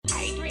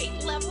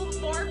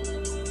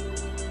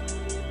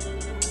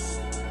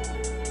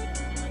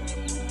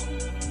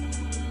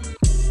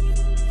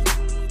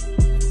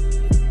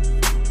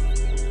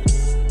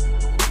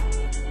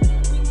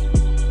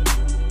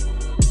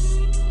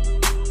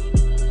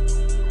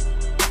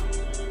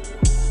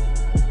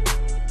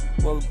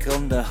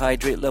welcome to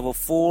Hydrate Level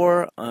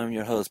 4. I'm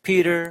your host,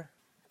 Peter.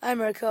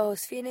 I'm our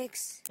co-host,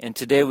 Phoenix. And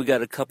today we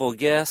got a couple of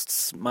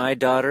guests. My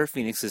daughter,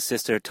 Phoenix's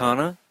sister,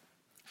 Tana.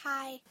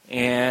 Hi.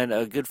 And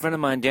a good friend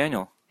of mine,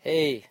 Daniel.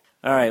 Hey.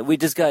 All right, we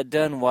just got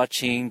done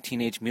watching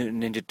Teenage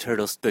Mutant Ninja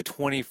Turtles, the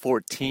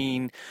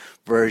 2014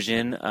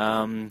 version.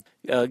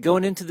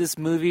 Going into this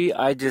movie,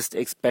 I just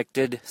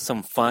expected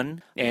some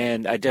fun,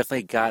 and I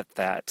definitely got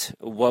that.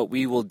 What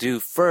we will do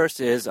first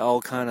is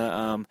I'll kind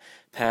of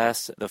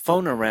pass the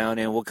phone around,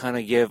 and we'll kind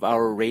of give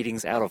our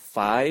ratings out of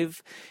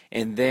 5,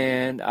 and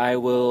then I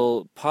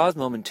will pause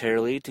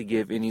momentarily to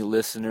give any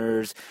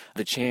listeners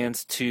the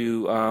chance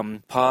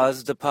to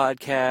pause the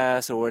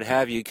podcast or what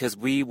have you, because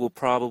we will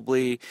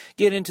probably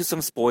get into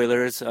some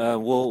spoilers.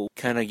 We'll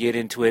kind of get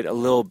into it a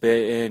little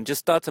bit and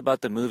just thoughts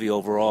about the movie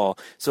overall.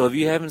 So if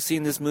you haven't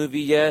seen this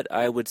movie yet,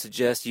 I would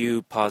suggest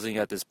you pausing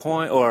at this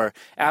point or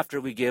after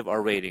we give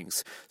our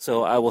ratings.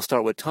 So I will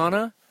start with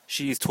Tana.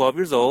 She's 12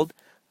 years old.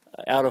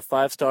 Out of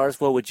 5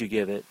 stars, what would you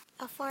give it?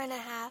 A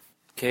 4.5.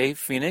 Okay,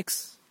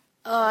 Phoenix.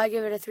 I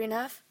give it a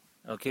 3.5.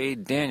 Okay,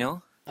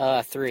 Daniel.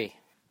 3.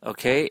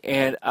 Okay,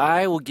 and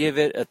I will give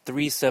it a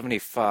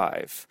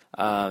 3.75.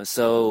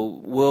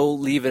 So we'll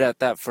leave it at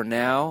that for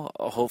now.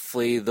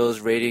 Hopefully those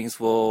ratings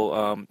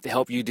will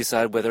help you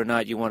decide whether or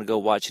not you want to go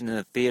watch it in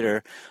the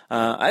theater.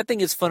 I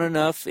think it's fun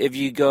enough if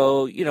you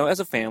go,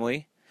 as a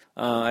family.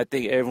 I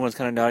think everyone's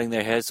kind of nodding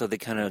their heads, so they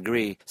kind of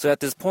agree. So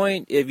at this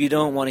point, if you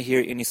don't want to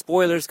hear any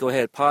spoilers, go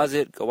ahead, pause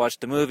it, go watch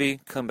the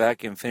movie, come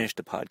back and finish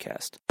the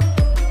podcast.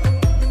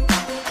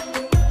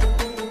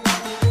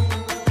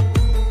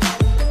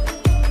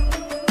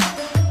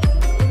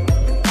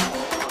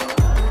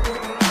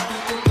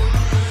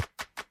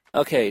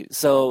 Okay,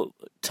 so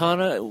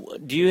Tana,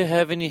 do you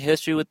have any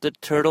history with the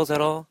Turtles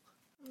at all?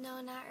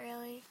 No, not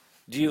really.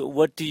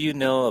 What do you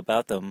know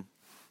about them?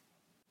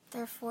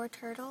 They're 4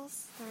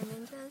 turtles. They're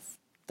ninjas.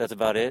 That's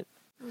about it?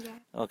 Yeah.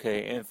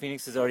 Okay, and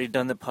Phoenix has already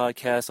done the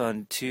podcast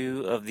on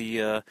 2 of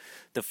the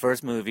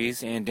first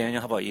movies. And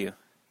Daniel, how about you?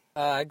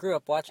 I grew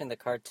up watching the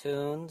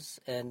cartoons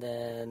and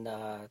then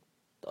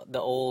the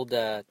old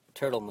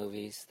turtle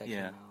movies that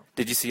came out.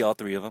 Did you see all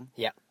 3 of them?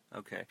 Yeah.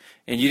 Okay.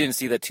 And you didn't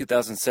see that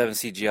 2007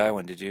 CGI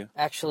one, did you?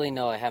 Actually,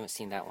 no, I haven't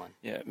seen that one.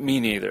 Yeah,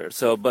 me neither.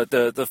 So, but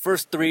the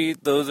first 3,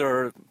 those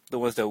are the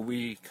ones that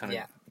we kind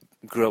of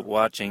grew up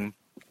watching.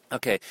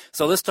 Okay,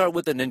 so let's start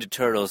with the Ninja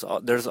Turtles.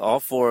 There's all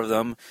 4 of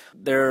them.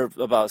 They're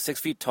about 6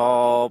 feet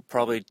tall,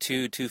 probably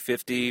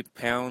 250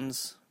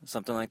 pounds,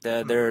 something like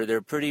that.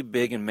 They're pretty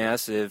big and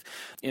massive.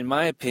 In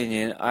my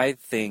opinion, I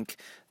think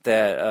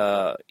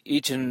that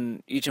each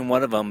and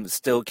one of them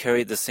still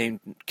carry the same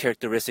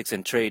characteristics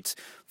and traits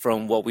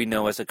from what we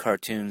know as the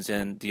cartoons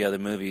and the other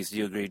movies. Do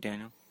you agree,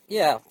 Daniel?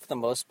 Yeah, for the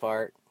most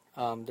part.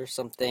 There's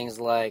some things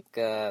like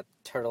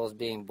turtles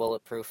being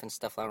bulletproof and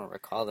stuff. I don't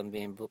recall them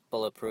being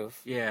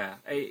bulletproof. Yeah.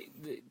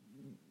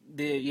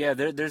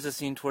 There's a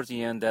scene towards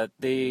the end that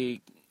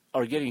they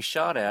are getting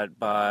shot at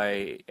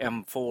by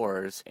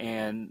M4s,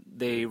 and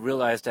they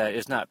realize that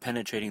it's not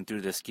penetrating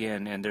through the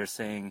skin, and they're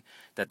saying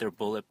that they're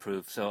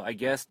bulletproof. So I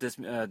guess this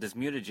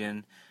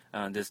mutagen,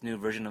 this new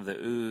version of the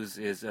ooze,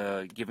 is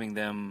giving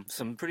them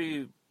some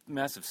pretty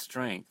massive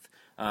strength.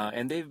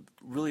 And they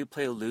really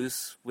play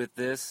loose with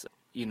this.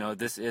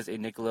 This is a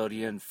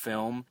Nickelodeon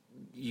film.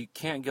 You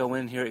can't go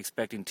in here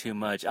expecting too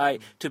much.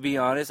 To be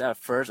honest, at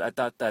first I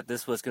thought that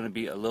this was going to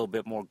be a little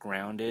bit more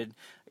grounded.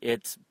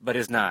 But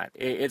it's not.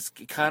 It's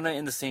kind of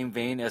in the same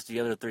vein as the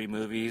other 3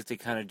 movies. They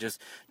kind of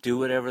just do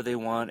whatever they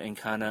want and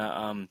kind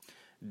of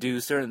do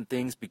certain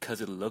things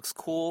because it looks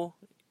cool.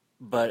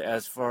 But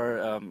as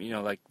far,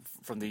 like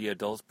from the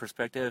adult's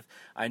perspective,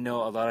 I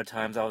know a lot of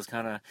times I was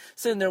kind of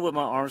sitting there with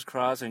my arms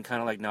crossed and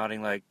kind of like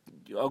nodding like,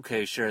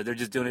 okay, sure, they're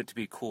just doing it to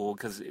be cool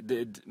because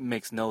it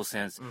makes no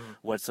sense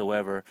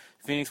whatsoever.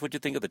 Phoenix, what'd you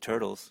think of the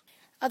Turtles?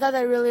 I thought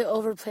they really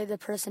overplayed the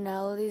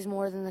personalities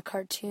more than the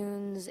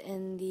cartoons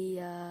and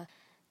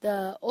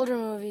the older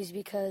movies,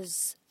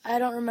 because I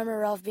don't remember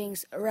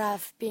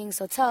Raph being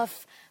so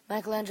tough,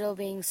 Michelangelo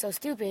being so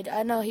stupid.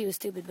 I know he was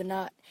stupid, but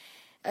not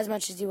as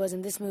much as he was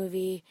in this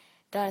movie.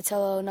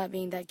 Donatello not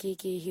being that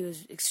geeky. He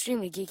was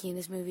extremely geeky in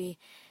this movie.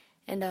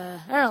 And, I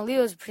don't know,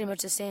 Leo's pretty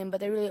much the same,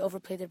 but they really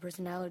overplayed their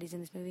personalities in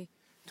this movie.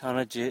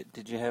 Tana,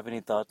 did you have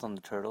any thoughts on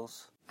the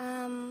Turtles?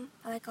 I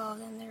like all of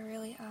them. They're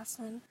really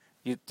awesome.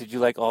 Did you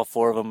like all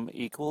 4 of them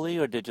equally,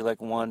 or did you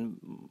like one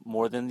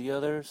more than the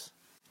others?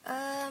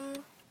 I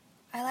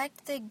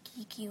liked the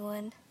geeky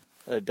one.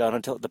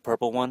 Donatello, the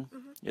purple one?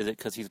 Mm-hmm. Is it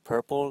because he's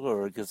purple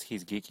or because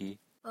he's geeky?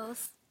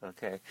 Both.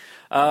 Okay.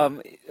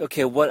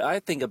 What I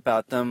think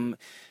about them,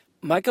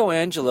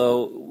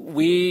 Michelangelo,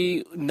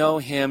 we know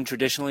him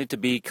traditionally to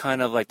be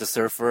kind of like the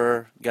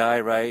surfer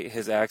guy, right?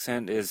 His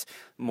accent is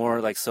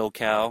more like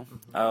SoCal,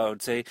 I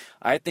would say.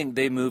 I think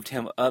they moved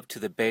him up to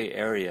the Bay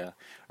Area,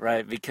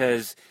 right?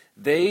 Because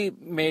they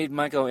made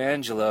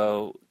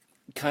Michelangelo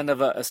kind of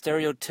a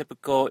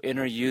stereotypical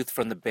inner youth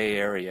from the Bay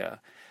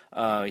Area.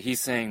 He's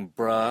saying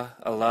bruh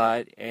a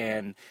lot,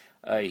 and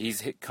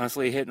he's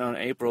constantly hitting on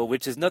April,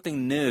 which is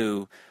nothing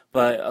new,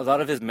 but a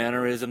lot of his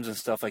mannerisms and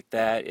stuff like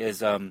that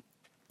is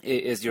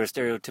is your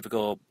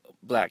stereotypical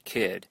black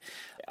kid.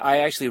 I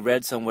actually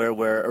read somewhere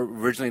where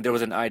originally there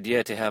was an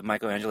idea to have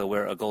Michelangelo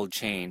wear a gold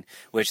chain,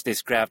 which they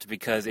scrapped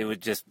because it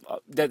would just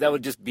that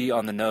would just be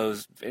on the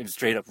nose and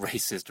straight up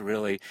racist,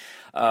 really.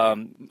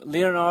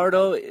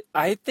 Leonardo,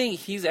 I think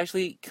he's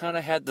actually kind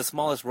of had the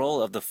smallest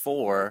role of the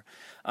four.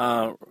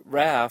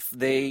 Raph,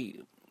 they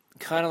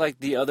kind of like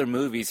the other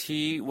movies,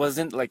 he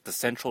wasn't like the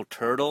central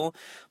turtle,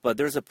 but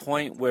there's a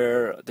point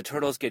where the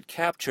turtles get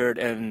captured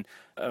and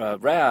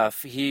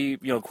Raph, he,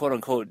 quote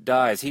unquote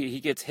dies. He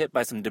gets hit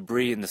by some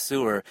debris in the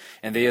sewer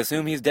and they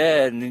assume he's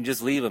dead and then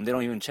just leave him. They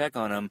don't even check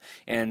on him.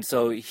 And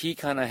so he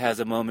kind of has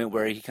a moment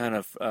where he kind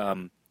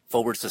of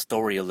forwards the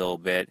story a little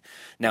bit.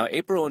 Now,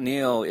 April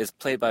O'Neil is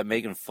played by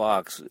Megan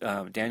Fox.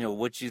 Daniel,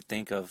 what did you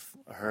think of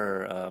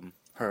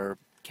her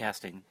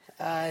casting?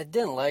 I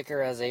didn't like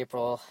her as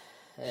April.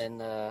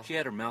 And she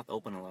had her mouth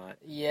open a lot.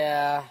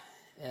 Yeah,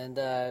 and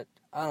I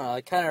don't know.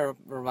 It kind of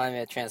reminded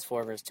me of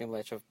Transformers too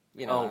much.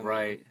 Oh,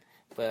 right.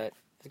 But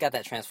it's got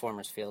that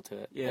Transformers feel to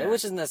it. Yeah.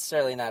 Which is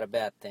necessarily not a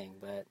bad thing,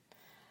 but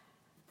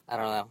I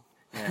don't know.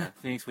 Yeah.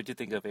 Phoenix, what'd you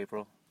think of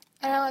April?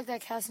 I don't like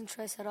that casting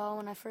choice at all.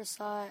 When I first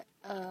saw it,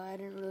 I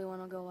didn't really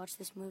want to go watch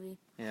this movie.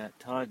 Yeah.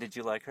 Tana, did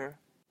you like her?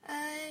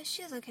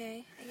 She's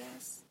okay, I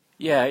guess.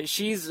 Yeah,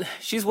 she's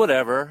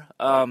whatever.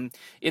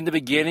 In the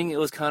beginning, it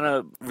was kind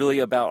of really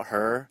about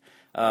her.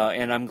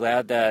 And I'm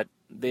glad that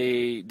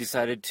they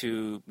decided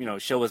to,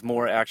 show us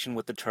more action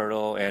with the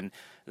turtle and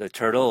the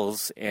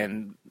turtles,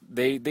 and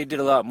they did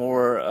a lot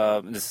more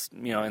in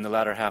the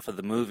latter half of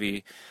the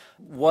movie.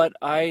 What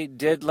I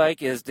did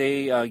like is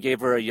they gave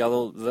her a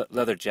yellow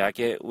leather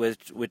jacket,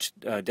 which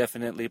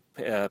definitely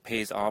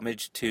pays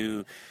homage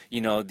to,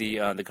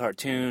 the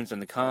cartoons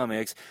and the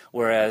comics.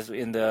 Whereas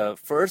in the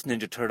first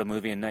Ninja Turtle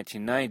movie in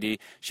 1990,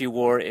 she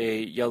wore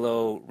a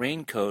yellow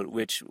raincoat,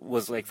 which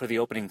was like for the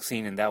opening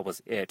scene, and that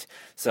was it.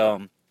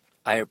 So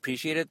I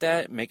appreciated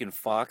that. Megan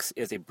Fox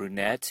is a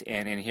brunette,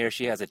 and in here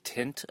she has a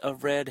tint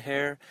of red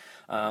hair.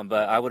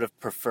 But I would have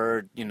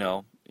preferred,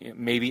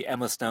 maybe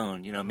Emma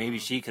Stone. Maybe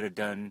she could have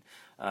done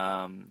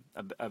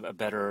a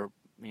better,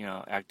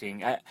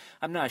 acting.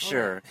 I'm not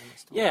sure.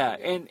 Yeah,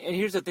 and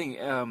here's the thing.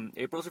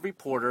 April's a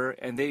reporter,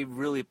 and they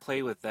really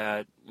play with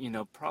that,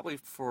 probably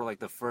for like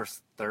the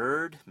first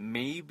third,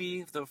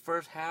 maybe the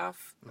first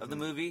half of the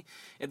movie.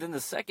 And then the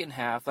second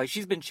half, like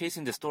she's been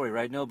chasing the story,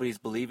 right? Nobody's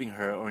believing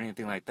her or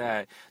anything like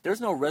that.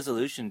 There's no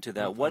resolution to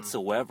that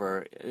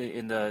whatsoever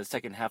in the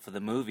second half of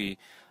the movie.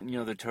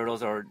 The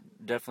turtles are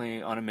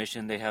definitely on a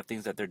mission. They have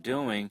things that they're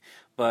doing,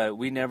 but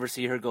we never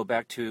see her go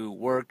back to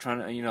work trying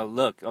to,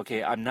 look,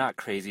 okay, I'm not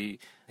crazy.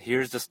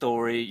 Here's the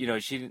story.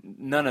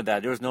 None of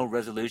that. There was no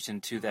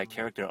resolution to that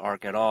character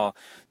arc at all.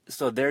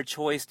 So their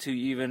choice to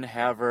even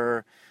have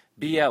her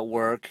be at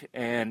work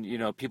and,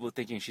 people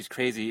thinking she's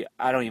crazy,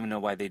 I don't even know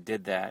why they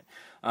did that.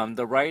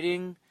 The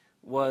writing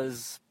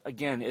was,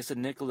 again, it's a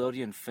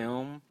Nickelodeon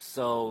film,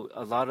 so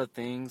a lot of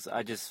things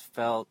I just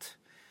felt...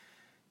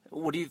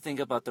 What do you think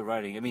about the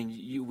writing? I mean,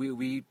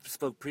 we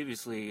spoke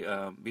previously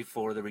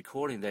before the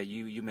recording that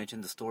you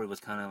mentioned the story was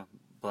kind of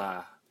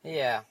blah.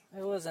 Yeah,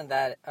 it wasn't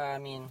that...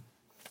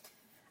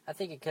 I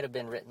think it could have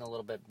been written a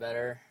little bit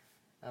better.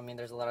 I mean,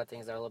 there's a lot of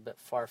things that are a little bit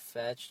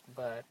far-fetched,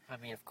 but, I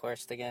mean, of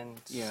course, again,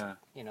 yeah.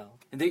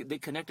 And they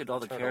connected all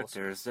the turtles.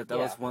 characters. That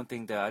was one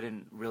thing that I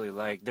didn't really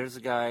like. There's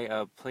a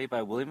guy played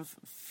by William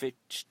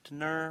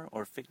Fichtner,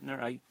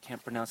 I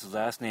can't pronounce his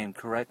last name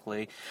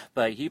correctly,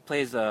 but he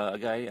plays a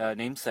guy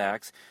named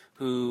Sax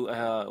who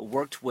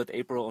worked with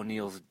April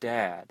O'Neil's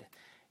dad.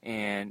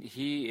 And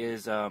he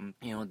is,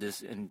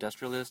 this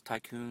industrialist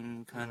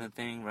tycoon kind of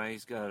thing, right?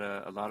 He's got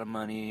a lot of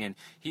money, and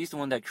he's the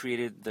one that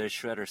created the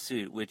Shredder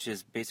suit, which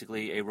is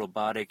basically a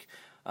robotic,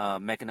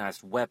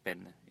 mechanized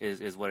weapon,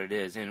 is what it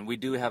is. And we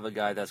do have a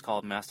guy that's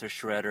called Master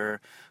Shredder,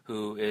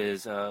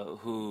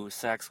 who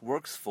Sax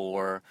works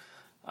for.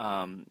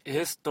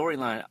 His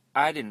storyline,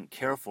 I didn't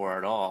care for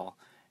at all.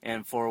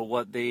 And for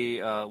what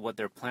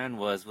their plan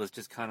was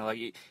just kind of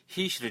like,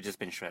 he should have just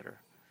been Shredder.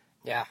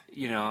 Yeah.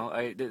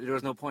 There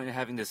was no point in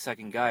having this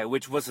second guy,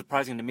 which was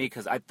surprising to me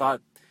because I thought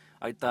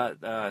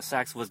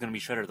Sax was going to be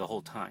Shredder the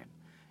whole time.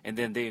 And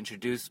then they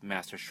introduced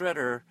Master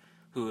Shredder,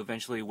 who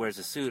eventually wears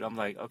a suit. I'm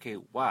like, okay,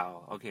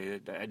 wow, okay,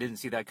 I didn't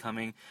see that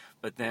coming.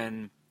 But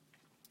then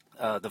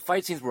the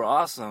fight scenes were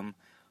awesome,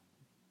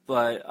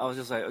 but I was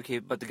just like, okay,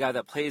 but the guy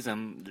that plays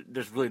him,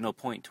 there's really no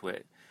point to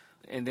it.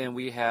 And then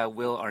we have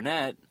Will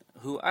Arnett,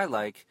 who I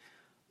like,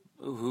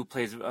 who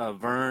plays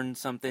Vern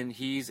something.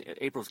 He's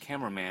April's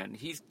cameraman.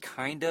 He's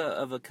kind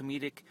of a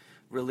comedic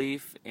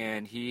relief,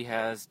 and he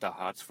has the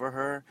hots for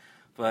her.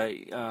 But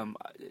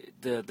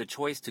the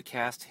choice to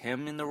cast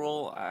him in the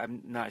role,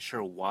 I'm not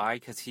sure why,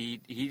 because he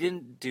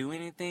didn't do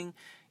anything.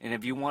 And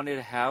if you wanted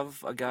to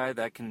have a guy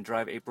that can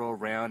drive April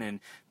around and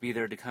be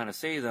there to kind of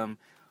save them,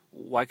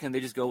 why can't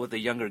they just go with a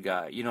younger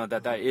guy?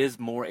 That is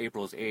more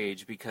April's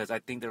age, because I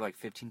think they're like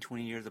 15,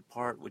 20 years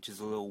apart, which is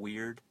a little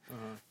weird,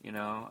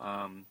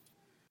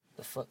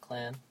 The Foot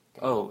Clan.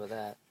 Oh, over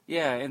that.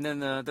 Yeah, and then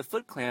the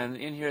Foot Clan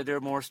in here, they're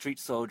more street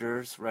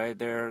soldiers, right?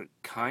 They're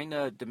kind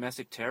of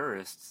domestic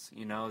terrorists.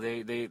 You know,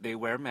 they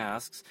wear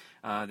masks.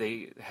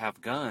 They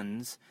have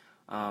guns.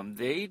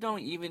 They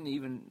don't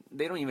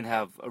even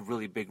have a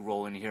really big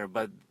role in here,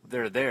 but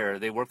they're there.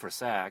 They work for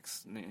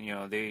Sax. You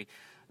know,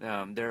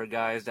 there are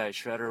guys that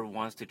Shredder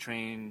wants to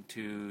train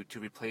to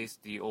replace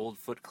the old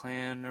Foot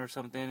Clan or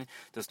something.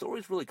 The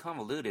story's really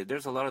convoluted.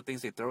 There's a lot of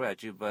things they throw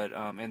at you, but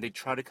and they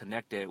try to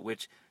connect it,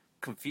 which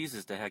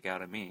confuses the heck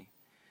out of me.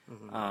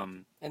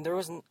 Mm-hmm. And there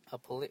wasn't a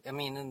police. I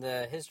mean, in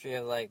the history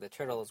of like the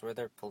Turtles, were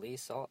there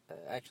police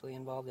actually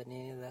involved in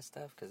any of that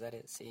stuff? Because I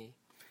didn't see.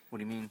 What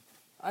do you mean?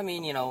 I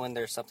mean, you know, when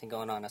there's something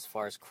going on as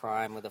far as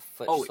crime with the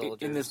foot soldiers.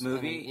 In this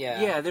movie, I mean,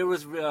 yeah, yeah, there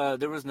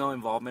was no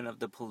involvement of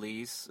the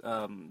police.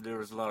 There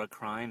was a lot of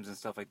crimes and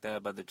stuff like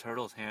that, but the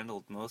Turtles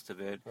handled most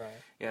of it. Right.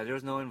 Yeah, there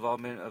was no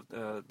involvement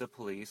of the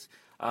police.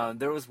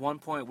 There was one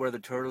point where the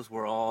Turtles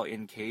were all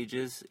in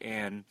cages,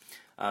 and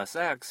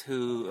Sax,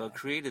 who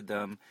created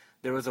them,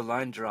 there was a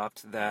line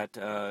dropped that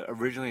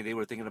originally they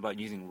were thinking about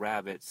using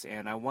rabbits,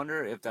 and I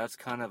wonder if that's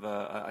kind of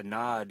a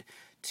nod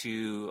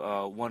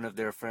to one of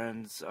their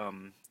friends.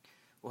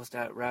 What's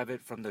that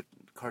rabbit from the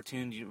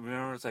cartoon? Do you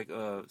remember? It's like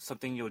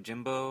something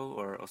Yojimbo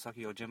or Osaki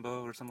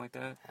Yojimbo or something like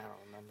that. I don't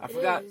remember. I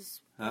forgot.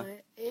 Huh?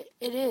 It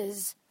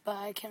is, but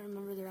I can't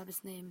remember the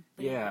rabbit's name.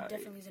 But Yeah. it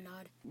definitely is a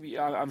nod.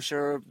 Yeah, I'm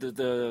sure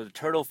the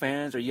Turtle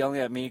fans are yelling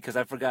at me because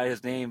I forgot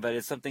his name, but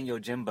it's something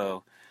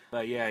Yojimbo.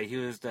 But yeah, he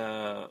was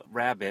the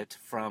rabbit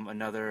from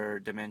another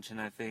dimension,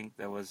 I think.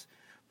 That was...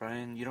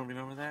 Brian, you don't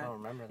remember that? I don't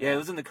remember that. Yeah, it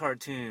was in the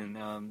cartoon.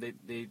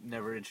 They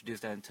never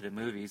introduced that into the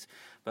movies,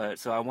 but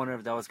so I wonder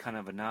if that was kind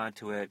of a nod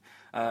to it.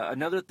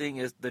 Another thing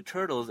is the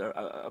Turtles are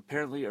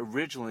apparently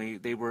originally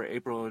they were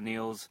April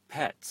O'Neil's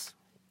pets,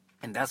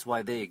 and that's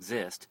why they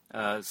exist.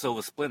 So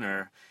was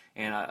Splinter,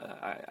 and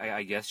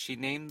I guess she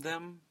named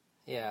them.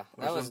 Yeah,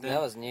 Or that something.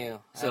 was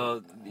new.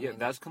 So I yeah, mean,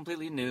 that's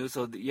completely new.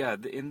 So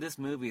in this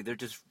movie, they're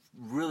just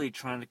really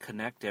trying to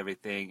connect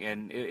everything,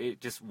 and it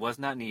just was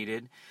not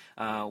needed.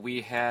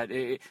 We had,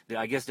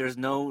 I guess, there's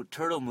no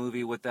Turtle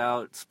movie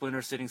without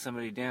Splinter sitting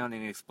somebody down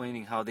and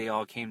explaining how they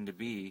all came to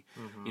be.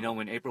 Mm-hmm. You know,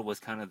 when April was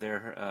kind of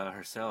there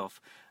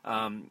herself.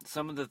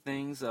 Some of the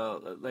things,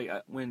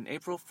 when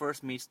April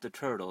first meets the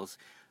Turtles,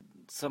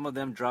 some of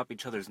them drop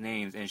each other's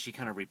names, and she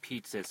kind of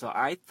repeats it. So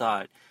I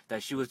thought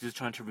that she was just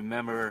trying to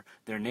remember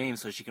their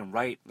names so she can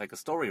write like a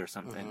story or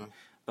something. Mm-hmm.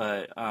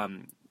 But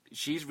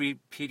she's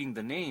repeating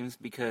the names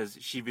because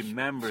she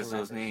remembers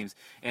those names.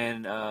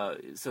 And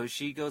so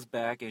she goes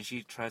back and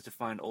she tries to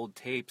find old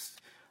tapes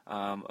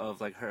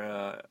of like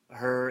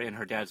her in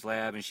her dad's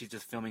lab, and she's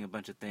just filming a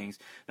bunch of things.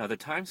 Now the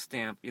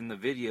timestamp in the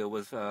video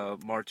was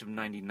March of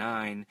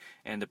 '99,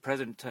 and the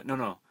present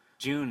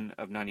June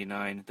of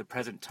 '99. The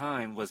present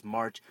time was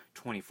March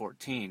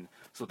 2014.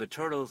 So the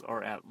Turtles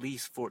are at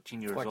least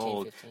 14 years 14,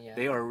 old. 15, yeah.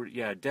 They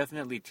are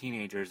definitely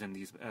teenagers in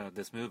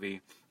this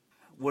movie.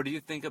 What do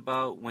you think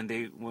about when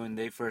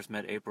they first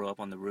met April up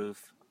on the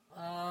roof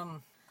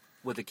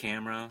with the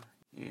camera?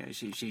 Yeah,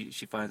 she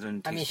finds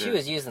them. I mean, she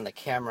was using the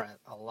camera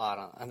a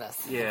lot on that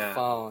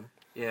phone.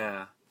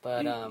 Yeah.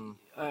 But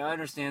I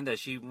understand that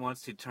she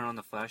wants to turn on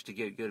the flash to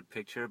get a good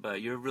picture,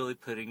 but you're really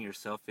putting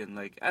yourself in,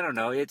 like, I don't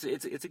know. It's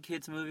a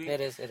kid's movie. It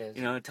is.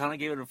 You know, Tana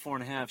gave it a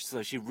 4.5,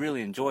 so she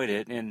really enjoyed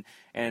it,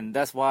 and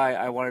that's why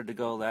I wanted to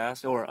go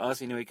last, or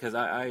us anyway, because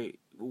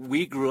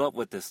we grew up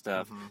with this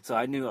stuff, so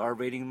I knew our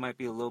rating might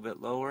be a little bit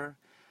lower.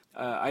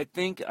 I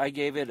think I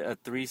gave it a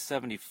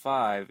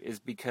 375 is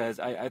because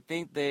I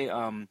think they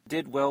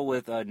did well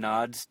with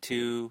nods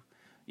to,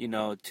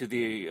 to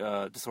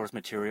the source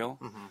material.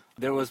 Mm-hmm.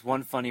 There was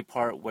one funny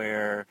part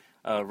where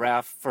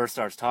Raph first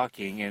starts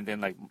talking, and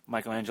then like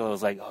Michelangelo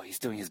was like, "Oh, he's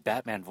doing his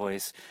Batman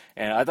voice,"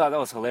 and I thought that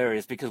was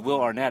hilarious because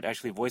Will Arnett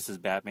actually voices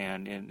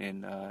Batman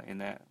in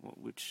that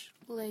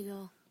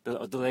Lego.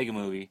 the Lego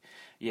movie.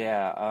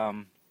 Yeah.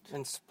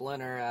 And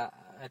Splinter,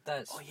 I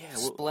thought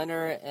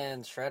Splinter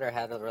and Shredder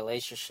had a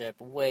relationship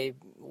way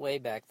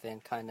back then,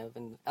 kind of,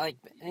 and like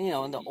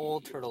in the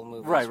old Turtle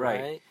movies,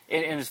 right?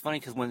 And it's funny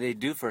because when they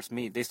do first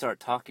meet, they start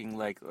talking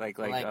like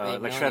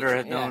Shredder Shredder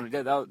had known.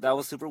 Yeah. That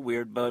was super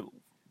weird. But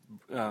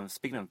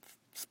speaking of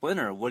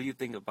Splinter, what do you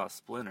think about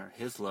Splinter?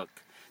 His look.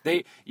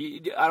 I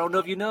don't know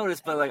if you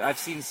noticed, but like I've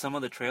seen some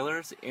of the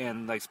trailers,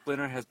 and like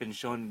Splinter has been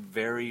shown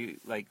very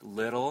like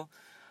little.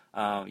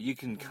 You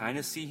can kind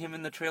of see him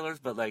in the trailers,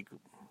 but like.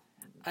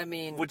 I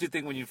mean, what did you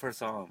think when you first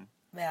saw him?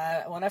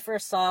 Yeah, when I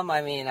first saw him,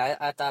 I mean,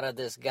 I thought of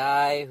this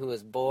guy who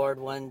was bored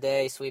one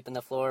day, sweeping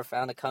the floor,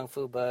 found a kung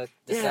fu book,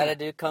 decided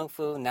to do kung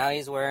fu. Now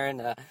he's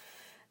wearing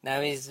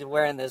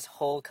this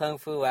whole kung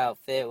fu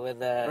outfit with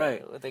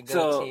a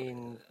goatee.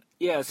 And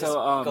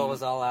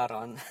goes all out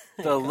on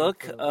the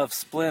look of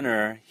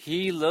Splinter.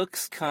 He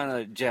looks kind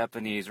of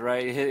Japanese,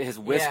 right? His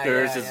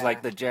whiskers is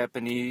like the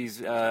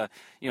Japanese, your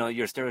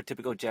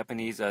stereotypical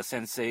Japanese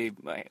sensei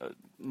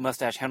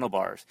mustache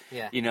handlebars.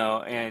 Yeah.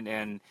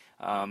 And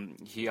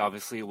he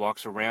obviously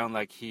walks around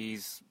like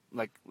he's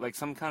like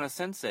some kind of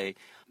sensei.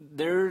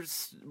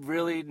 There's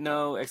really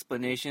no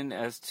explanation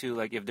as to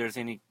like if there's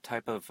any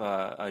type of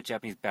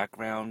Japanese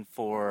background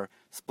for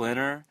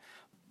Splinter.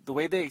 The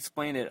way they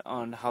explain it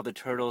on how the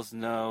turtles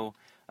know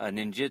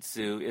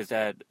ninjutsu is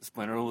that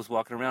Splinter was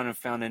walking around and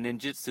found a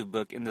ninjutsu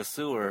book in the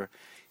sewer.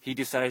 He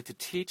decided to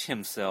teach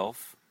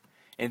himself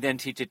and then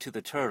teach it to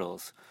the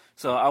turtles.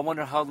 So I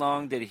wonder how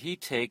long did he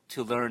take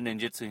to learn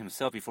ninjutsu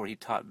himself before he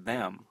taught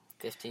them?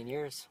 15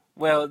 years.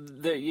 Well,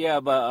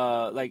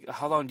 but like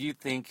how long do you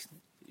think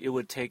it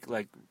would take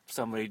like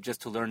somebody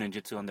just to learn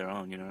ninjutsu on their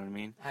own? You know what I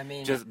mean? I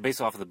mean, just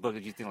based off of the book,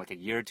 do you think like a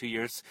year, 2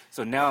 years?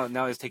 So now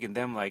it's taking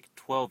them like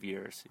 12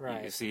 years.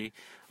 Right. You see,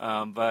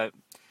 but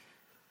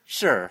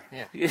sure,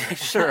 Yeah.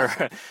 sure.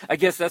 I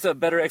guess that's a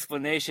better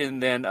explanation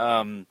than.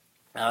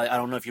 I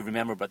don't know if you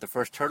remember, but the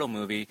first Turtle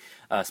movie,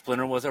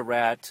 Splinter was a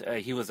rat.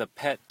 He was a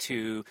pet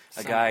to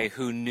a guy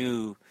who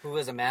knew. Who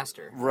was a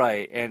master.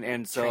 Right,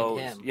 and so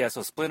Trained him. yeah,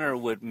 so Splinter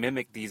would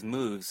mimic these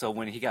moves. So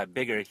when he got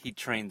bigger, he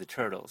trained the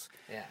turtles.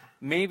 Yeah.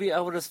 Maybe I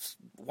would have.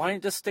 Why don't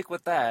you just stick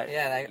with that?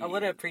 Yeah, I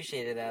would have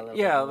appreciated that a little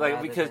Yeah, bit more like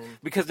rather than-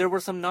 because there were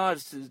some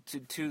nods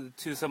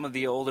to some of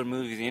the older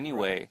movies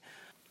anyway.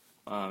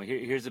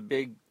 Here's a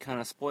big kind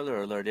of spoiler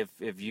alert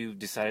if you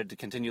decided to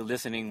continue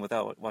listening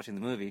without watching the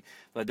movie.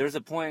 But there's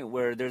a point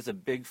where there's a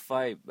big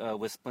fight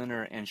with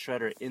Splinter and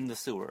Shredder in the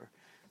sewer.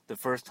 The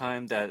first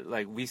time that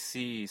like we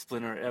see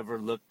Splinter ever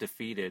look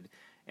defeated,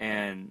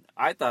 and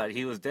I thought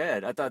he was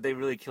dead. I thought they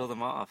really killed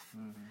him off.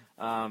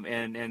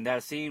 And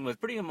that scene was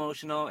pretty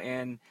emotional.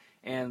 And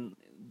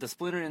the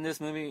Splinter in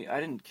this movie I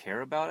didn't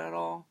care about at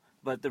all.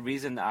 But the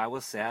reason I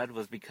was sad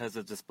was because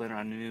of the Splinter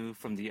I knew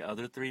from the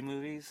other 3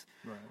 movies.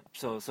 Right.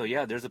 So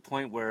yeah, there's a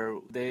point where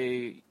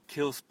they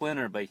kill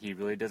Splinter, but he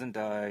really doesn't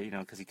die, you know,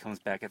 because he comes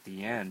back at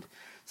the end.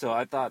 So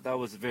I thought that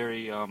was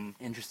very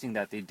interesting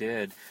that they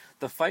did.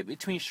 The fight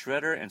between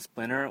Shredder and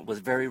Splinter was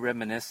very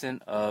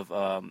reminiscent of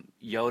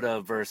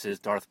Yoda versus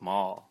Darth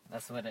Maul.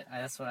 That's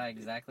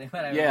exactly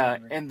what I Yeah,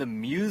 remember. and the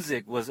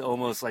music was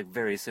almost like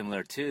very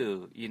similar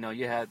too. You know,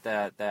 you had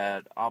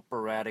that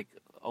operatic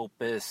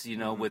opus, you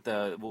know, with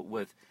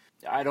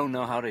I don't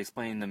know how to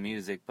explain the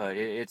music, but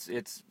it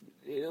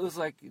was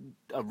like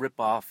a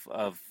rip-off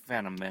of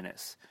Phantom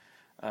Menace.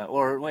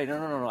 Or wait,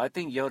 no. I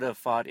think Yoda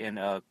fought in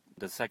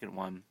the second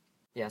one.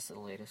 Yes, the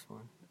latest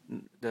one.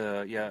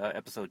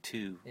 Episode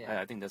 2.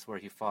 Yeah. I think that's where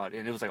he fought,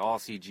 and it was like all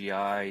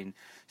CGI and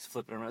just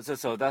flipping around.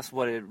 So that's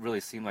what it really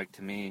seemed like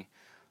to me.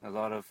 A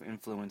lot of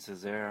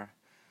influences there.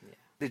 Yeah.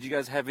 Did you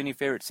guys have any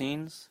favorite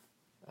scenes?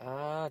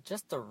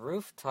 Just the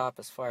rooftop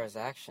as far as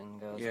action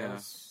goes. Yeah.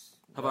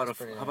 How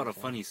about a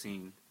funny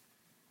scene?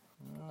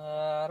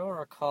 I don't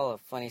recall a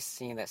funny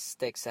scene that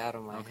sticks out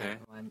of Okay.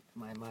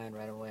 my mind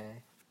right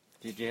away.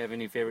 Did you have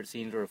any favorite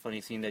scenes or a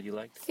funny scene that you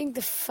liked? I think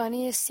the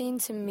funniest scene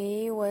to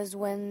me was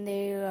when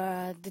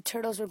the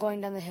turtles were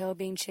going down the hill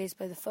being chased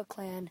by the Foot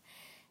Clan,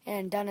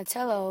 and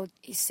Donatello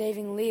is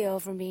saving Leo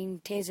from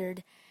being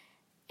tasered,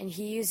 and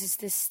he uses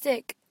this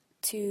stick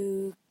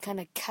to kind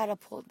of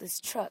catapult this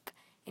truck,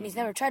 and he's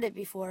never tried it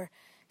before,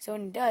 so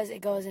when he does,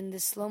 it goes in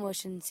this slow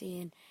motion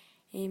scene,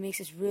 and he makes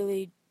this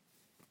really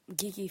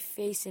geeky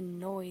face and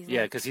noise.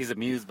 Yeah, because he's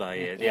amused by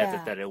it.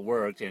 Yeah. That it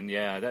worked, and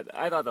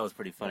I thought that was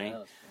pretty funny. Yeah, that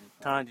was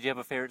Tana, did you have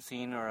a favorite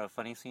scene or a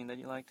funny scene that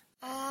you liked?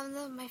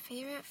 My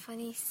favorite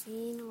funny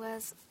scene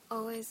was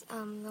always the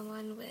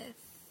one with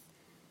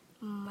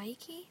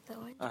Mikey, the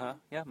orange.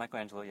 Yeah,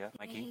 Michelangelo. Yeah, Yeah,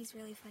 Mikey. he's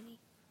really funny.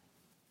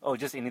 Oh,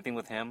 just anything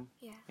with him.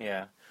 Yeah.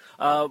 Yeah.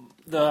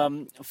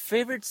 The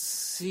favorite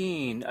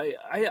scene.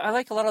 I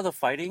like a lot of the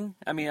fighting.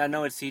 I mean, I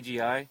know it's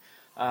CGI.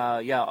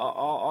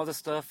 All the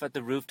stuff at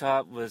the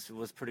rooftop was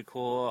pretty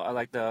cool. I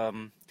like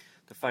the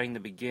fighting in the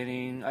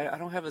beginning. I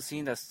don't have a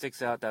scene that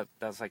sticks out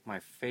that's like my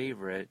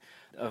favorite.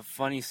 A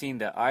funny scene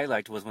that I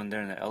liked was when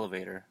they're in the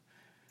elevator.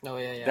 Oh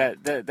yeah.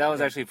 That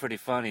was actually pretty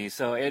funny.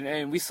 So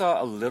and we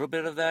saw a little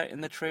bit of that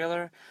in the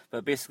trailer,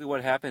 but basically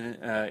what happened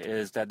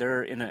is that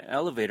they're in an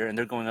elevator and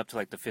they're going up to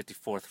like the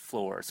 54th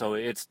floor. So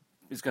it's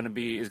going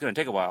to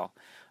take a while.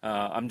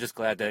 I'm just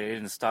glad that it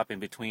didn't stop in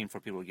between for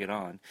people to get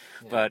on.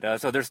 Yeah.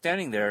 But so they're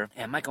standing there,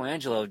 and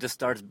Michelangelo just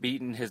starts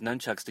beating his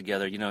nunchucks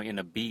together, you know, in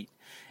a beat.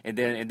 And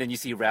then you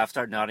see Raph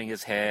start nodding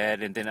his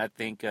head, and then I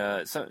think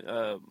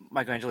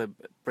Michelangelo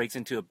breaks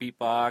into a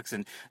beatbox,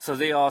 and so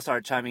they all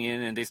start chiming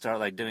in, and they start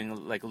like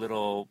doing like a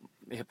little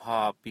hip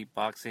hop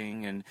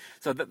beatboxing, and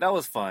so that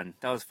was fun.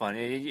 That was fun.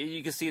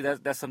 You can see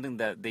that's something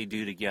that they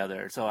do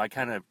together. So I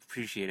kind of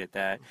appreciated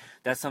that.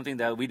 That's something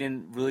that we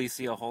didn't really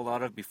see a whole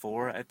lot of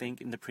before. I think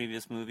in the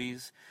previous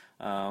movies,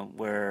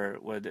 where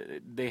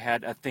they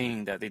had a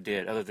thing that they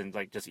did other than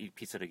like just eat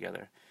pizza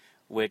together.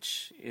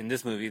 Which in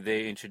this movie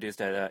they introduced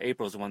that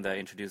April's the one that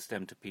introduced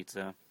them to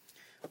pizza.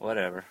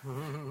 Whatever.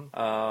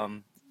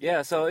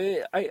 So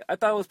I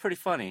thought it was pretty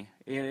funny,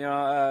 and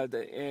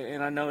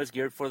I know it's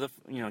geared for the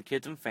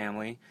kids and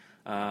family.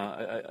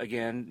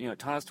 Again,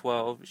 Tana's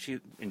 12. She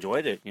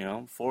enjoyed it.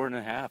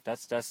 4.5.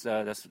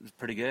 That's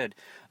pretty good.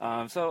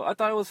 So I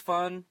thought it was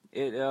fun.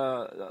 It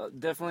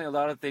definitely a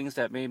lot of things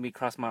that made me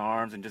cross my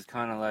arms and just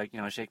kind of like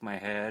shake my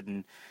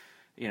head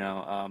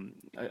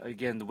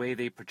Again, the way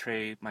they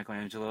portray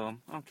Michelangelo,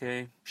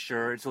 okay,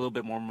 sure, it's a little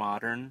bit more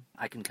modern.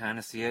 I can kind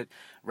of see it.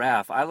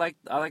 Raph, I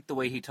like the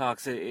way he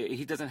talks.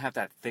 He doesn't have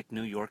that thick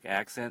New York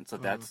accent, so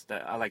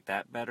I like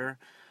that better.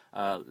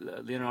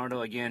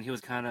 Leonardo, again, he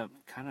was kind of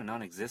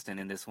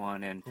non-existent in this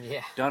one, and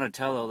Yeah.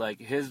 Donatello,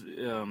 like his,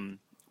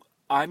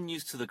 I'm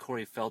used to the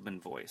Corey Feldman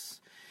voice,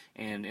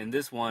 and in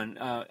this one,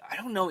 I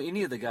don't know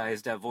any of the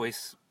guys that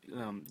voice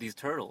these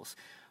turtles.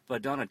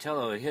 But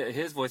Donatello,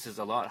 his voice is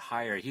a lot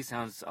higher. He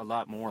sounds a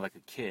lot more like a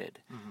kid.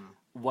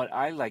 Mm-hmm. What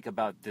I like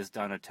about this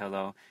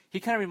Donatello,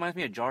 he kind of reminds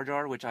me of Jar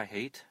Jar, which I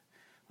hate,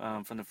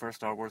 from the first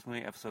Star Wars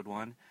movie, Episode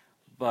 1.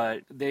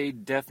 But they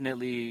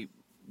definitely,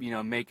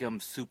 make him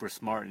super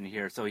smart in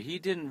here. So he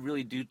didn't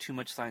really do too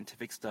much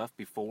scientific stuff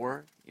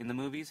before in the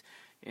movies,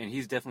 and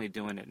he's definitely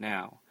doing it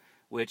now.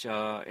 Which,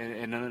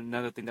 and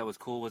another thing that was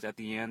cool was at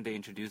the end, they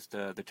introduced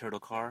the turtle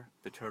car,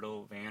 the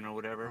turtle van or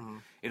whatever. Mm-hmm.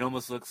 It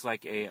almost looks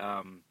like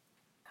a...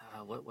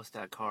 what's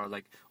that car?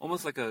 Like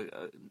almost like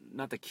a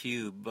not the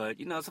Cube, but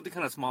something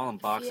kind of small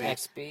and boxy.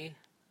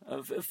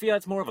 XB.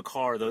 Fiat's more of a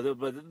car though,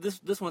 but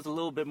this one's a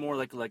little bit more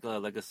like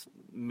a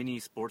mini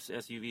sports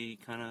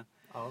SUV kind of.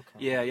 Oh, okay.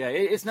 Yeah.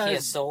 It's not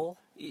Kia Soul.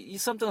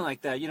 Something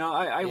like that.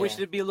 I wish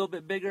it'd be a little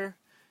bit bigger.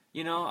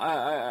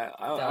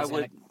 I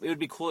would. It would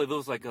be cool if it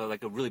was like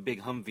a really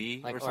big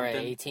Humvee or something. Or an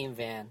 18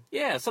 van.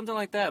 Yeah, something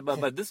like that.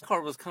 But this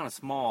car was kind of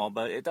small.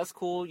 But that's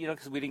cool,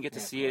 because we didn't get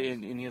to see it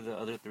in any of the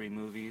other 3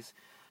 movies.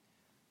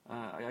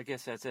 I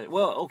guess that's it.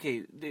 Well, okay,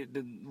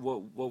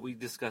 what we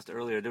discussed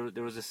earlier,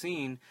 there was a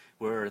scene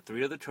where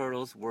 3 of the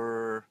turtles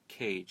were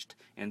caged,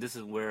 and this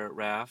is where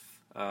Raph,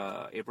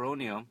 April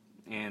O'Neil,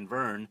 and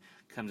Vern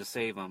come to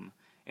save them.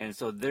 And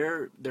so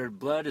their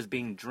blood is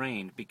being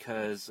drained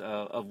because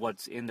of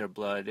what's in their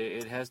blood.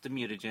 It has the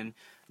mutagen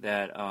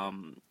that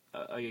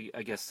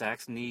I guess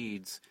Sax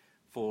needs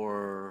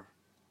for...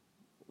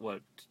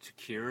 to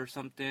cure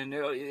something.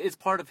 It's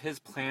part of his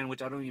plan,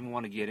 which I don't even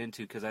want to get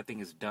into because I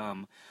think it's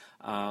dumb.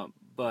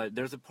 But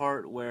there's a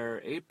part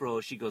where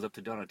April, she goes up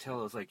to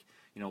Donatello. It's like,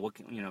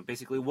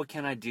 basically, what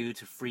can I do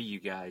to free you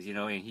guys?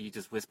 And he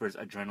just whispers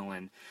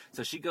adrenaline.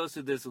 So she goes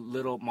to this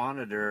little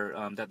monitor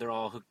that they're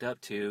all hooked up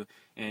to,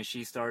 and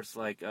she starts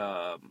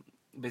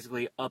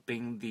basically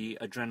upping the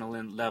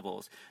adrenaline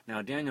levels.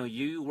 Now, Daniel,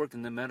 you work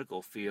in the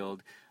medical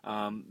field.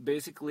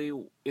 Basically,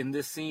 in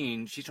this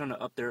scene, she's trying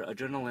to up their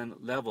adrenaline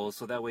levels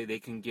so that way they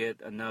can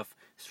get enough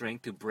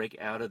strength to break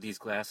out of these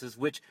glasses,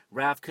 which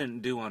Raph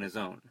couldn't do on his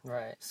own.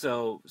 Right.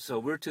 So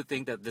we're to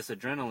think that this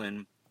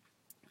adrenaline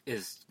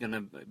is going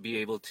to be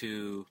able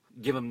to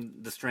give him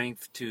the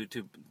strength to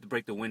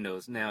break the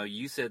windows. Now,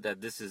 you said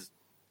that this is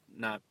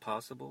not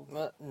possible?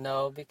 Well,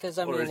 no, because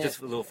or it's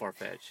just a little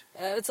far-fetched?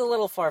 It's a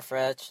little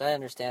far-fetched. I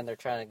understand they're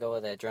trying to go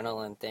with the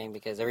adrenaline thing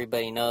because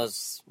everybody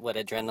knows what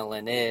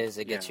adrenaline is.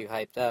 It gets you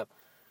hyped up.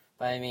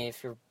 But, I mean,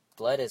 if your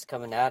blood is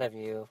coming out of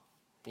you,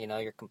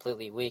 you're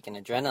completely weak, and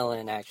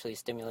adrenaline actually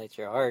stimulates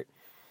your heart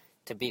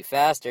to beat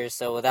faster.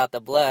 So without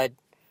the blood,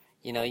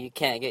 you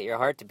can't get your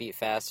heart to beat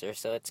faster.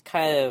 So it's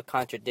kind of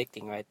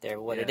contradicting right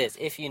there what it is,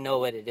 if you know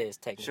what it is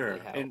technically. Sure,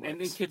 how it works.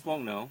 And kids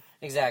won't know.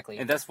 Exactly.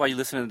 And that's why you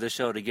listen to this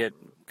show, to get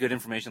good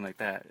information like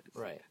that.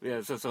 Right.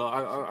 Yeah, so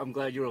I'm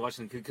glad you were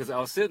watching, because I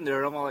was sitting there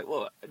and I'm all like,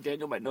 well,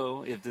 Daniel might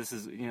know if this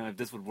is, if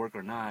this would work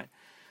or not.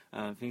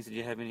 Phoenix, did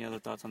you have any other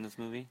thoughts on this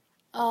movie?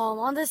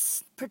 On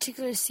this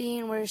particular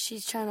scene where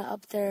she's trying to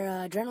up their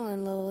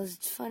adrenaline levels,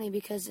 it's funny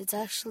because it's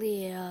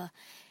actually,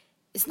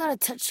 it's not a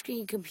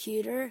touchscreen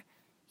computer.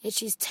 Yet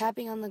she's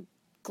tapping on the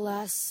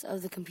glass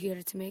of the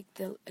computer to make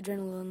the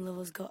adrenaline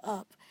levels go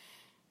up.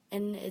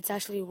 And it's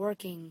actually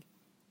working.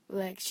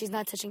 Like, she's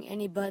not touching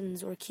any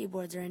buttons or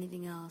keyboards or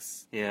anything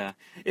else. Yeah.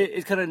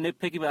 It's kind of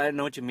nitpicky, but I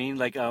know what you mean.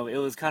 Like, it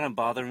was kind of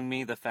bothering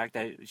me, the fact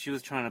that she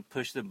was trying to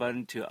push the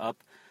button to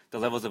up the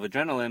levels of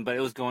adrenaline, but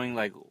it was going,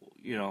 like,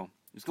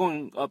 it's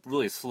going up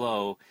really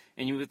slow.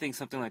 And you would think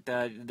something like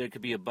that, there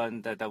could be a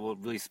button that will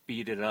really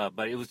speed it up.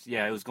 But it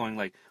was going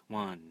like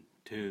 1,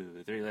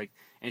 2, 3, like,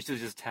 and she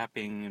was just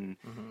tapping and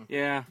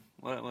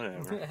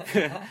whatever.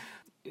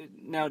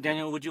 Now,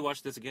 Daniel, would you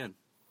watch this again?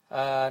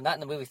 Not in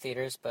the movie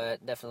theaters,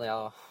 but definitely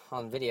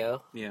on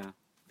video. Yeah.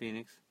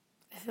 Phoenix?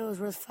 If it was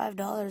worth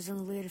 $5 in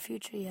the later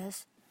future,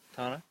 yes.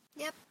 Tana?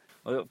 Yep.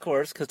 Well, of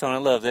course, because Tana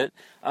loved it.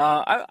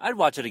 I'd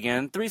watch it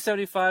again.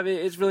 $3.75.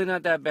 It's really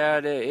not that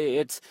bad.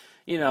 It's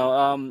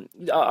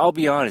I'll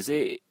be honest.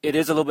 It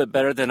is a little bit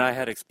better than I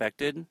had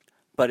expected,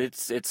 but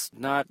it's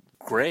not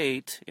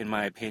great in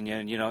my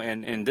opinion.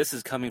 And this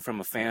is coming from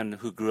a fan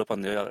who grew up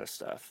on the other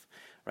stuff,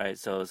 right?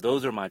 So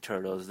those are my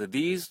turtles.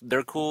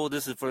 They're cool.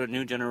 This is for the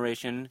new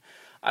generation.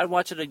 I'd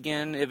watch it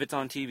again if it's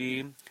on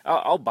TV.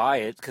 I'll buy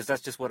it because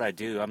that's just what I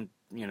do.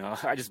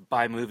 I just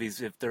buy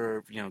movies if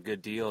they're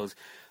good deals.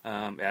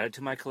 Add it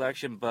to my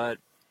collection, but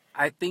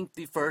I think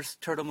the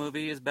first Turtle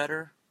movie is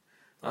better.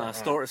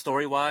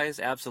 Story-wise,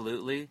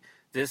 absolutely.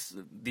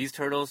 These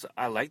turtles,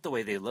 I like the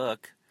way they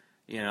look.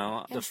 And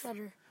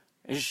Shredder.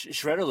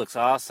 Shredder looks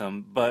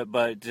awesome,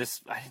 but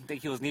just I didn't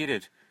think he was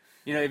needed.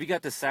 If you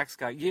got the Sax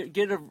guy,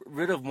 get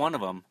rid of one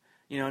of them.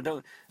 You know,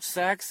 don't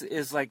Sax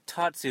is like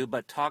Tatsu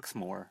but talks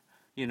more.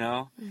 You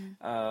know,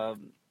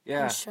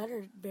 yeah. And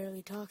Shredder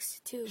barely talks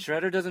too.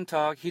 Shredder doesn't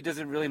talk. He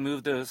doesn't really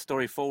move the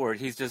story forward.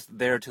 He's just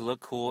there to look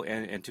cool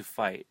and to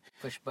fight.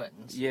 Push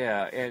buttons.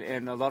 Yeah,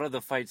 and a lot of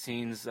the fight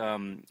scenes, I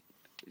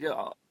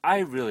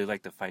really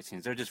like the fight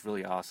scenes. They're just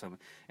really awesome.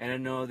 And I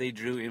know they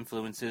drew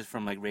influences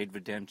from like Raid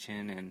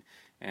Redemption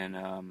and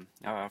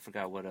I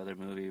forgot what other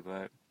movie,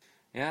 but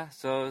yeah.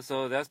 So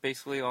that's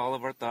basically all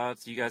of our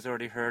thoughts. You guys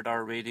already heard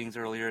our ratings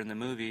earlier in the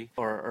movie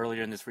or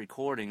earlier in this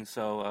recording.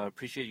 So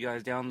appreciate you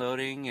guys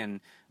downloading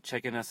and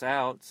checking us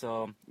out.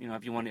 So, you know,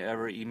 if you want to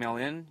ever email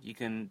in, you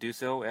can do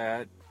so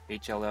at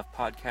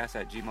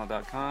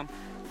hlfpodcast@gmail.com.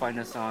 Find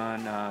us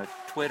on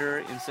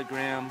Twitter,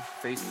 Instagram,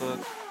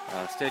 Facebook,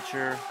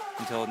 Stitcher.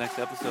 Until next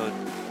episode,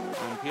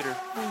 I'm Peter.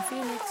 I'm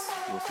Phoenix.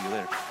 We'll see you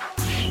later.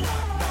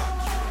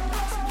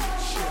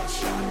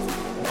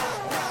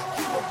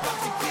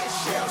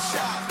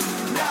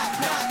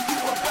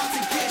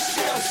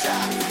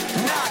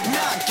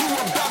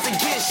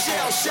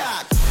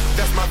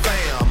 That's my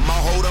fam,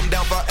 I'll hold them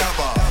down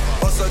forever.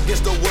 Us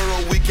against the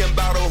world, we can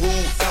battle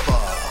whoever.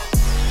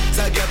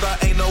 Together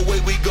ain't no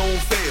way we gon'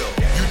 fail.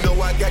 You know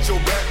I got your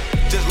back,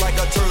 just like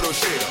a turtle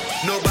shell.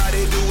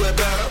 Nobody do it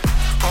better.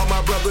 All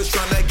my brothers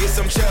tryna get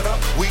some cheddar.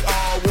 We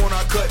all want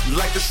our cut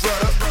like the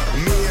shredder.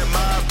 Me and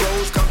my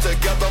bros come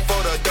together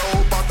for the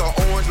dough. Bought the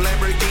orange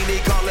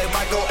Lamborghini, call it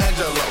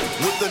Michelangelo.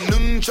 With the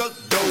nunchuck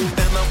dough,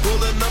 and I'm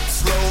pulling up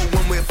slow.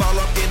 When we fall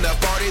up in the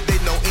party, they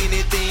know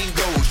anything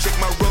goes. Check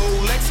my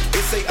Rolex,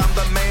 it say I'm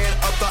the man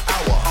of the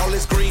hour. All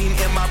this green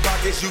in my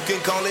pockets, you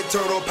can call it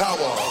turtle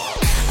power.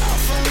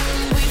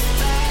 We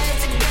fight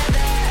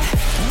together.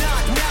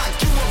 Knock, knock,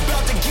 you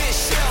about to get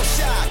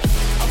shell-shocked.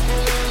 We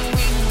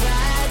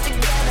ride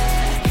together.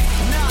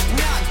 Knock,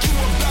 knock, you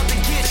about to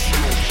get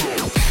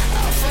shell-shocked.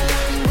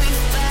 We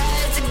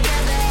fight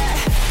together.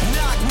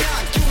 Knock,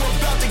 knock, you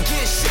about to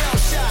get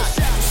shell-shocked.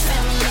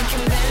 Family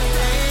can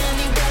better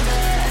any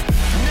weather.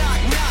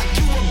 Knock, knock,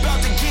 you about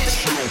to get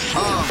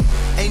shell-shocked.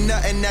 Ain't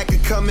nothing that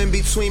could come in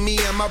between me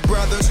and my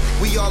brothers.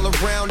 We all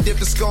around if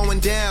it's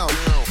going down.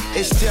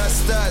 It's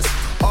just us.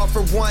 All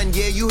for one,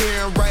 yeah, you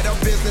hearin' right. Our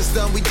business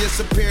done, we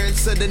disappear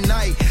into the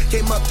night.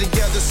 Came up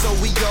together, so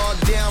we all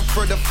down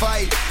for the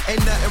fight.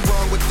 Ain't nothing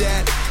wrong with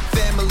that.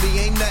 Family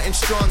ain't nothing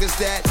strong as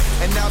that.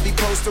 And I'll be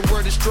posted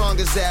where the strong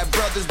as that.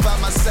 Brothers by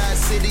my side,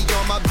 city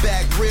on my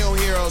back. Real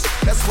heroes,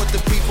 that's what the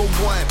people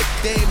want.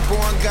 They ain't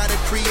born, gotta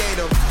create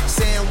them.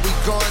 Saying we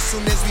gone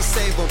soon as we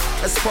save them.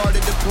 That's part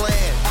of the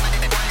plan.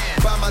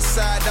 By my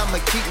side, I'ma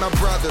keep my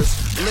brothers.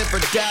 Live or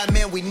die,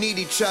 man, we need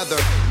each other.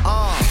 We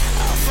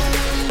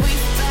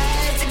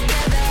fight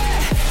together.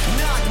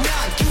 Knock,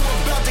 knock, you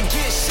about to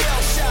get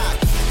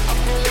shell-shocked.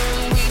 We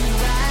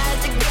ride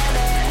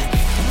together.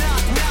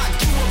 Knock, knock,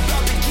 you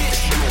about to get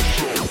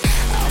shell-shocked.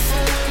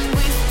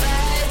 We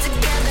fight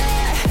together.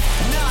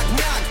 Knock,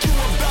 knock, you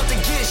about to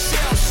get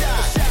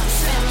shell-shocked.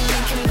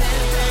 Family can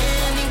better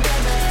any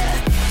weather.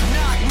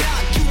 Knock,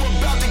 knock, you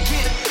about to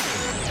get.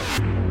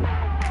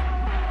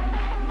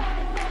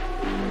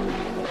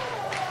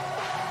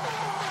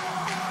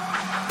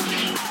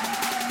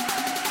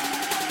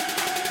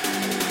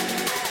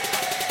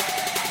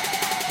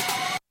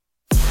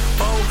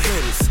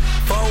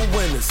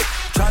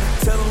 Try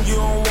to tell them you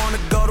don't wanna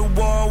go to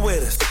war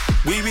with us.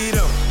 We beat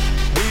them,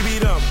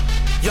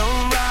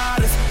 young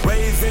riders,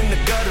 raised in the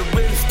gutter,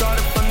 really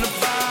started from the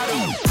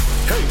bottom.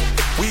 Hey,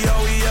 we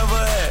all we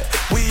ever had,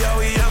 we all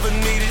we ever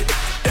needed,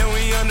 and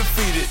we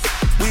undefeated.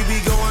 We be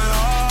going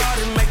hard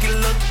and make it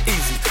look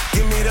easy.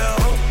 Give me the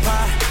whole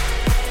pie,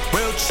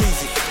 real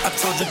cheesy. I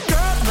told your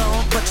girl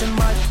no, but you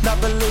might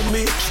not believe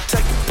me. She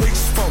taking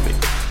pictures for me,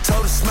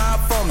 told her smile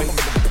for me.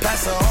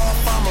 Pass her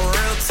off, I'm a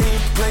real team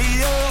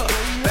player.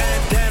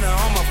 Bandana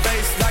on my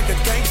face like a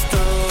gangster.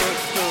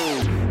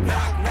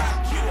 Knock,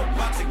 knock, you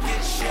about to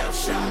get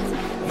shell-shocked.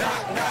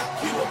 Knock,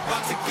 knock, you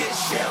about to get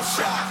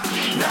shell-shocked.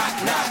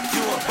 Knock, knock,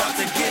 you about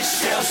to get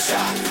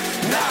shell-shocked.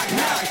 Knock,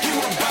 knock, you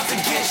about to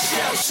get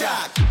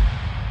shell-shocked.